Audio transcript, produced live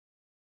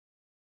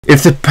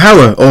If the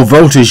power or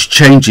voltage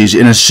changes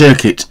in a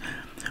circuit,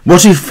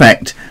 what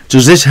effect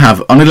does this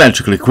have on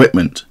electrical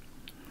equipment?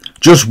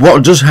 Just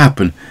what does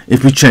happen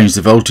if we change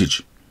the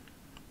voltage?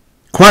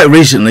 Quite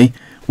recently,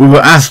 we were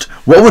asked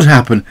what would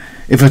happen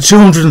if a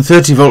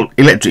 230 volt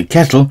electric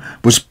kettle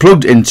was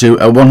plugged into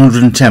a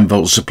 110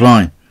 volt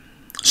supply.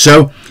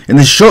 So, in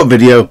this short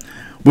video,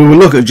 we will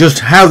look at just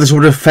how this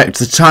would affect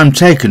the time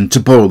taken to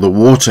boil the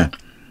water.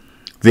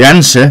 The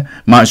answer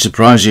might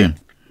surprise you.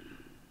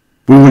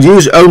 We will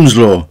use Ohm's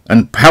law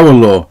and power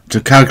law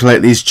to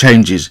calculate these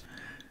changes,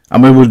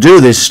 and we will do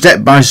this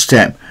step by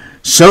step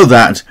so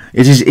that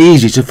it is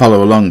easy to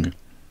follow along.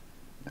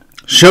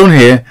 Shown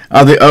here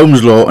are the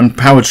Ohm's law and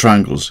power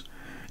triangles.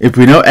 If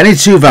we know any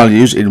two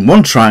values in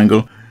one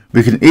triangle,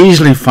 we can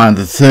easily find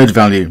the third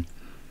value.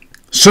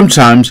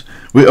 Sometimes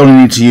we only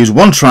need to use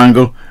one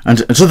triangle,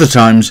 and at other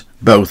times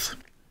both.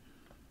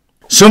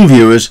 Some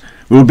viewers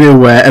will be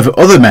aware of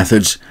other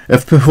methods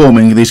of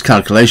performing these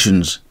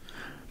calculations,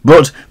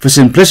 but for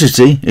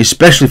simplicity,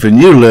 especially for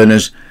new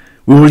learners,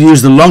 we will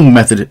use the long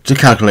method to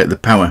calculate the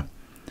power.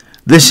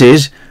 This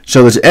is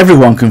so that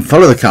everyone can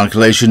follow the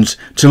calculations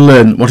to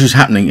learn what is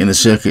happening in the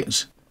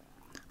circuits.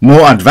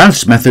 More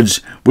advanced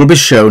methods will be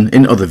shown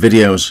in other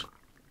videos.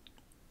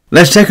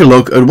 Let's take a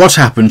look at what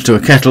happens to a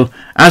kettle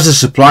as the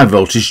supply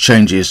voltage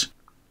changes.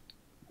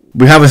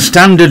 We have a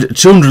standard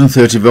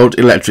 230 volt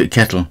electric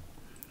kettle.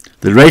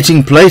 The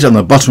rating plate on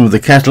the bottom of the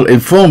kettle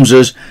informs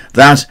us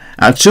that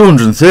at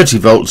 230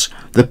 volts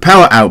the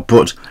power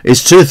output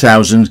is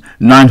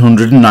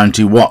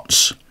 2990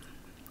 watts.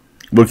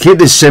 We'll keep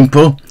this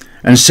simple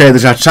and say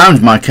that I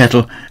timed my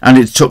kettle and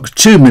it took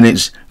 2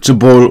 minutes to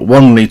boil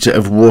 1 litre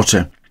of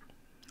water.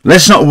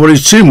 Let's not worry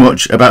too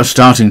much about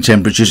starting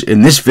temperatures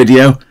in this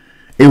video.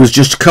 It was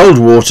just cold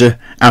water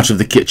out of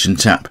the kitchen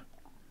tap.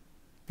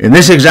 In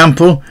this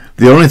example,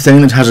 the only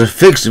thing that has a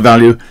fixed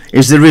value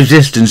is the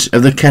resistance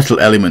of the kettle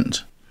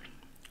element.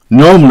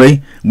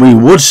 Normally, we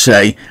would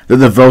say that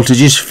the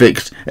voltage is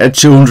fixed at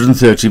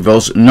 230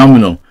 volts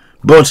nominal,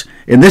 but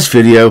in this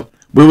video,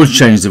 we will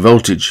change the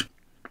voltage.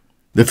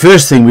 The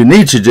first thing we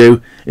need to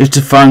do is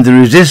to find the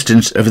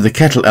resistance of the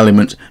kettle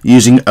element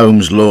using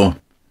Ohm's law.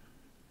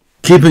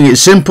 Keeping it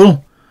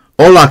simple,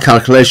 all our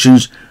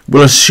calculations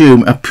will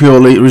assume a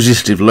purely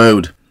resistive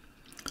load,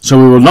 so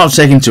we will not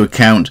take into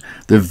account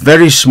the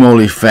very small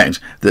effect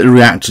that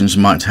reactance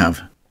might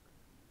have.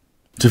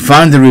 To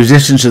find the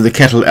resistance of the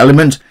kettle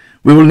element,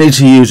 we will need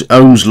to use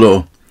Ohm's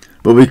law,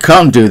 but we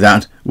can't do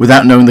that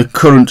without knowing the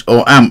current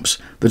or amps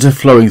that are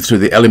flowing through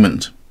the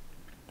element.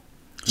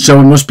 So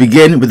we must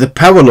begin with the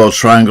power law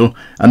triangle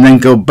and then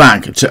go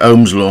back to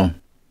Ohm's law.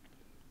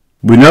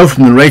 We know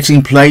from the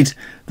rating plate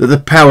that the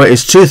power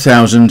is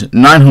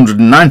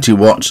 2990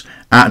 watts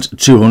at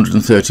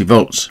 230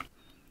 volts.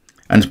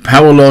 And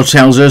power law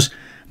tells us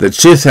that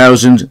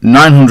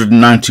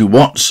 2990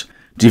 watts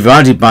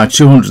divided by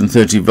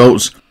 230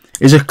 volts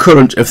is a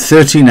current of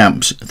 13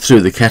 amps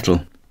through the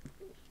kettle.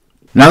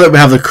 Now that we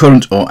have the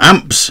current or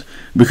amps,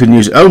 we can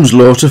use Ohm's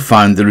law to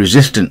find the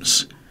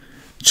resistance.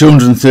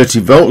 230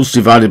 volts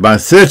divided by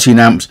 13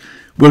 amps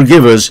will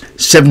give us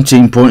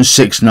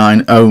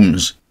 17.69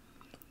 ohms.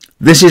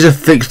 This is a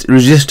fixed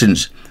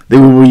resistance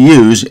that we will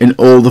use in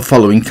all the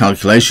following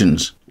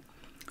calculations.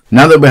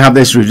 Now that we have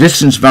this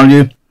resistance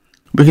value,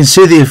 we can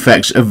see the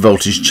effects of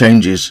voltage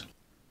changes.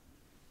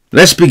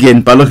 Let's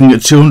begin by looking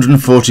at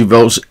 240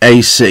 volts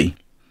AC.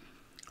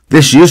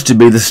 This used to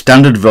be the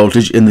standard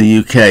voltage in the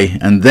UK,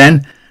 and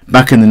then,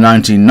 back in the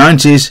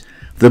 1990s,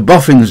 the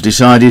boffins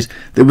decided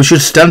that we should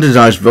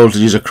standardise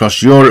voltages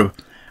across Europe,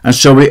 and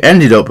so we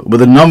ended up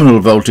with a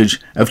nominal voltage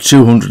of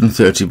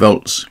 230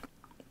 volts.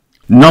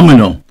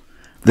 Nominal,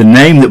 the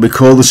name that we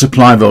call the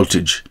supply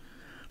voltage,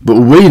 but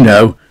we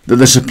know that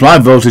the supply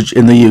voltage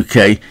in the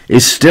UK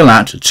is still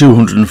at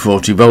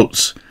 240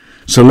 volts.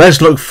 So let's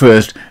look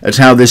first at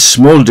how this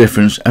small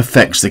difference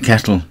affects the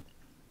kettle.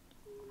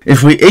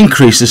 If we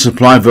increase the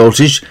supply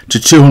voltage to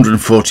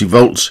 240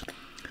 volts,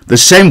 the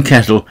same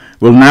kettle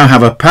will now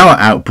have a power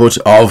output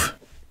of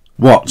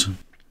what?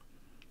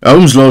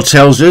 Ohm's law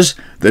tells us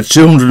that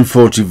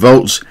 240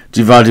 volts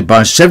divided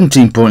by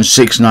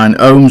 17.69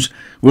 ohms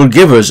will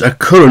give us a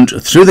current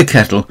through the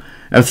kettle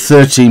of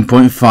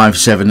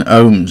 13.57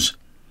 ohms.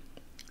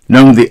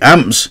 Knowing the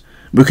amps,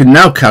 we can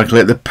now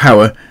calculate the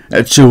power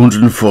at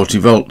 240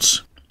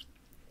 volts.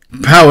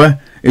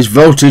 Power is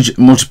voltage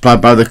multiplied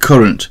by the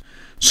current,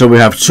 so we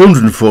have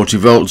 240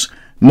 volts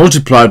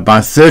multiplied by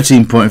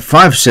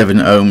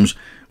 13.57 ohms,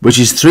 which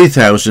is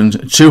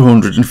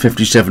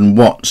 3,257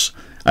 watts,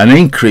 an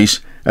increase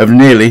of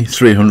nearly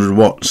 300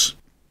 watts.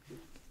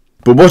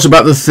 But what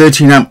about the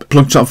 13 amp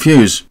plug-top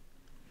fuse?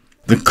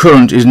 The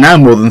current is now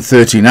more than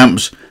 13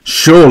 amps,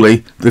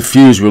 surely the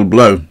fuse will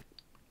blow.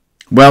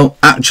 Well,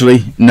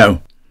 actually,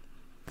 no.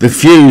 The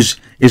fuse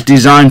is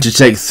designed to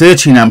take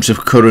 13 amps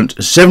of current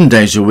 7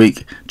 days a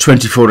week,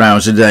 24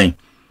 hours a day.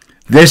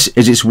 This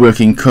is its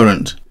working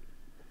current.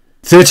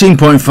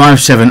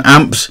 13.57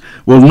 amps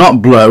will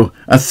not blow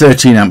a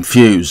 13 amp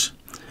fuse.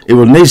 It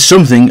will need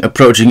something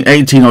approaching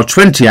 18 or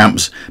 20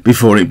 amps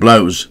before it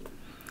blows.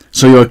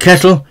 so your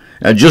kettle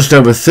at just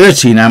over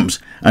 13 amps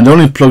and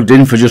only plugged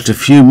in for just a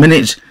few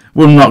minutes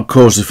will not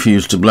cause the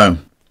fuse to blow.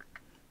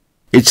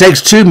 It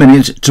takes 2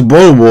 minutes to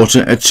boil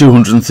water at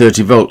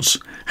 230 volts.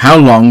 How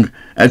long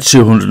at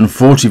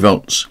 240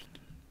 volts?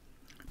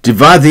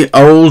 Divide the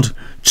old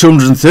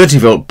 230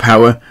 volt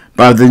power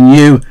by the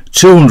new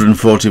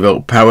 240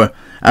 volt power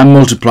and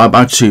multiply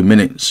by 2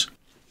 minutes.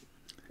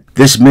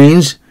 This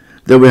means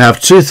that we have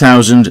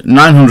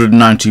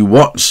 2,990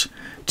 watts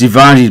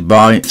divided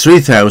by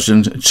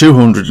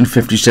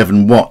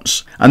 3,257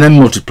 watts and then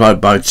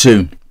multiplied by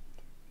 2,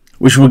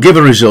 which will give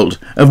a result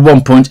of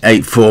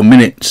 1.84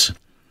 minutes.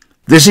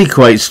 This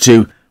equates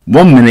to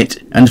 1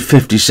 minute and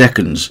 50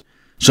 seconds,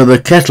 so the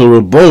kettle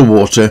will boil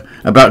water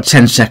about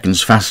 10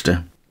 seconds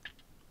faster.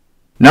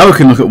 Now we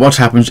can look at what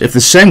happens if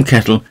the same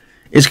kettle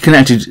is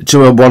connected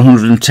to a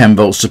 110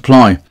 volt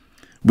supply,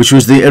 which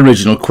was the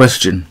original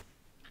question.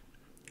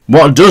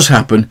 What does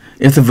happen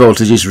if the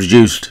voltage is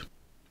reduced?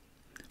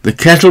 The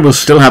kettle will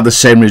still have the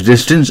same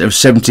resistance of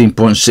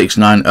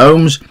 17.69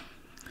 ohms,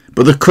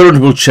 but the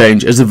current will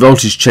change as the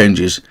voltage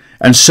changes,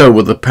 and so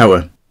will the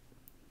power.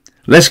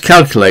 Let's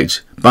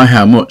calculate by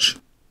how much.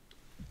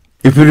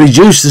 If we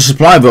reduce the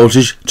supply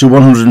voltage to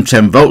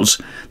 110 volts,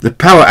 the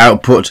power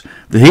output,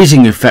 the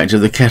heating effect of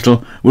the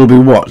kettle, will be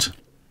what?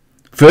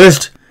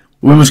 First,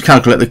 we must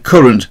calculate the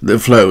current that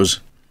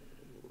flows.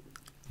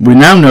 We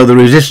now know the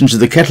resistance of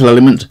the kettle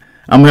element,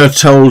 and we are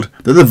told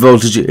that the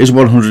voltage is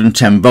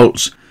 110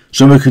 volts,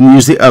 so we can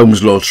use the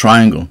Ohm's law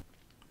triangle.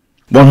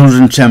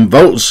 110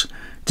 volts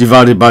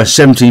divided by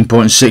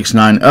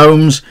 17.69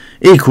 ohms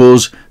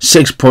equals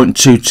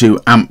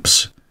 6.22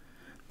 amps.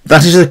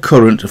 That is the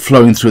current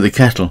flowing through the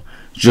kettle,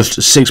 just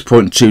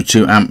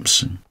 6.22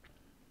 amps.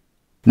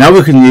 Now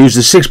we can use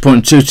the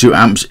 6.22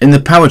 amps in the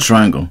power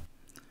triangle.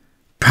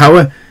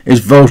 Power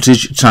is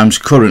voltage times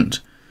current,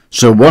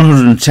 so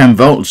 110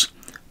 volts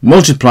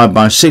multiplied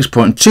by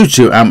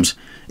 6.22 amps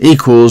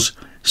equals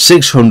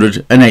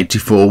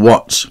 684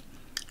 watts,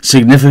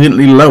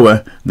 significantly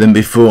lower than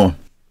before.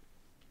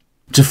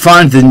 To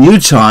find the new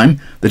time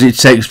that it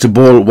takes to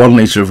boil 1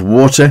 litre of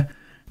water,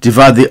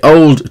 divide the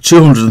old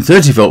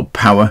 230 volt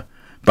power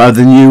by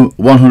the new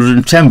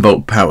 110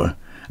 volt power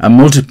and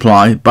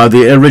multiply by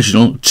the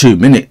original 2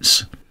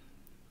 minutes.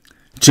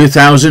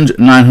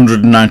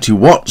 2,990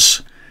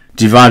 watts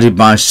divided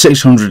by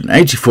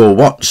 684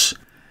 watts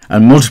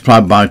and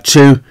multiplied by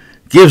 2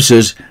 gives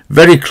us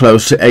very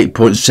close to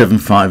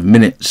 8.75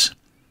 minutes.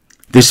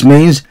 This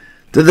means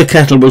that the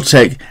kettle will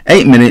take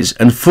 8 minutes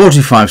and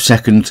 45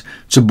 seconds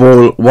to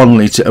boil 1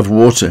 litre of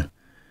water,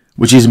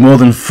 which is more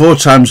than 4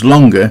 times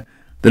longer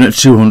than at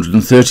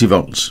 230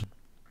 volts.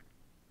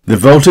 The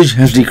voltage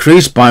has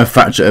decreased by a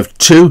factor of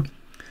 2,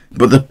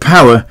 but the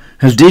power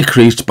has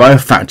decreased by a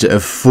factor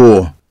of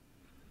 4.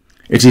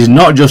 It is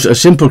not just a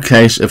simple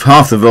case of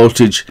half the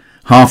voltage,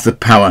 half the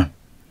power,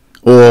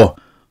 or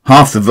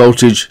half the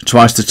voltage,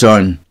 twice the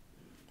time.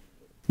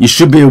 You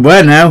should be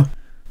aware now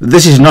that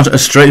this is not a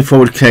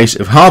straightforward case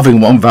of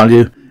halving one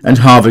value and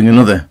halving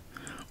another,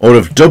 or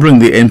of doubling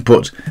the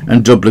input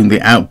and doubling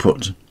the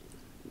output.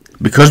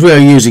 Because we are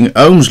using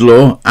Ohm's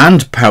law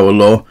and power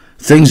law,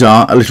 things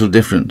are a little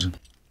different.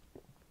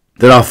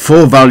 There are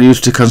 4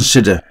 values to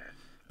consider: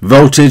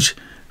 voltage,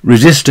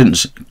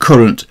 resistance,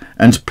 current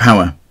and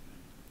power.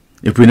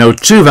 If we know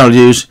 2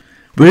 values,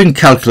 we can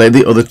calculate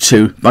the other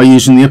 2 by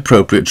using the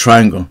appropriate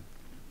triangle.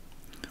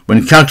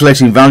 When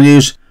calculating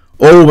values,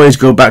 always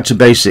go back to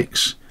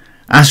basics.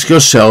 Ask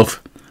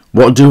yourself,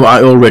 what do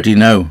I already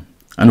know?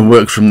 And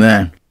work from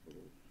there.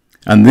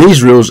 And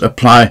these rules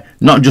apply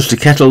not just to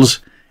kettles.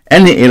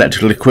 Any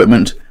electrical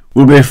equipment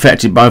will be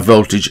affected by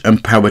voltage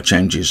and power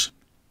changes.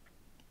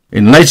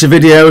 In later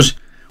videos,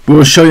 we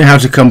will show you how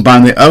to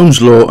combine the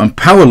Ohm's law and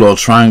power law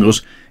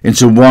triangles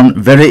into one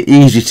very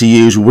easy to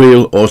use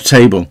wheel or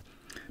table,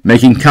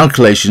 making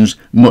calculations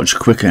much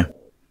quicker.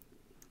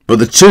 But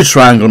the 2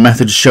 triangle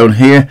method shown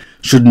here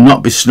should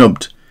not be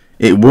snubbed.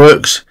 It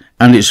works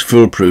and it's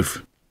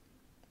foolproof.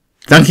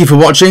 Thank you for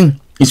watching,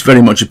 it's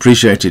very much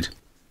appreciated.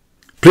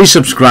 Please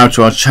subscribe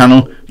to our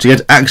channel to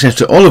get access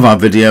to all of our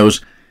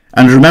videos,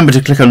 and remember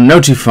to click on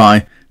notify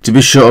to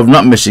be sure of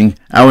not missing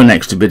our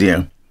next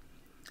video.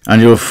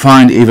 And you will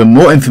find even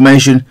more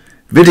information,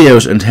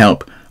 videos and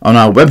help on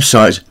our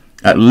website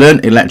at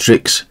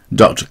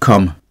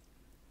LearnElectrics.com.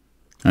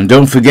 And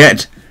don't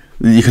forget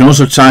that you can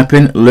also type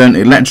in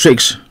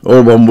LearnElectrics,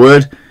 all one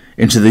word,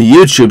 into the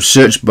YouTube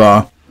search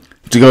bar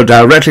to go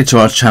directly to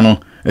our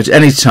channel at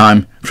any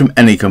time from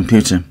any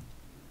computer.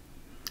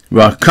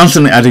 We are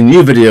constantly adding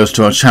new videos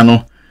to our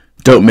channel.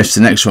 Don't miss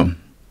the next one.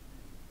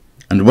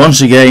 And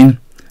once again,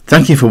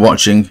 thank you for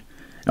watching,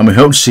 and we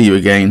hope to see you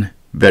again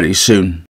very soon.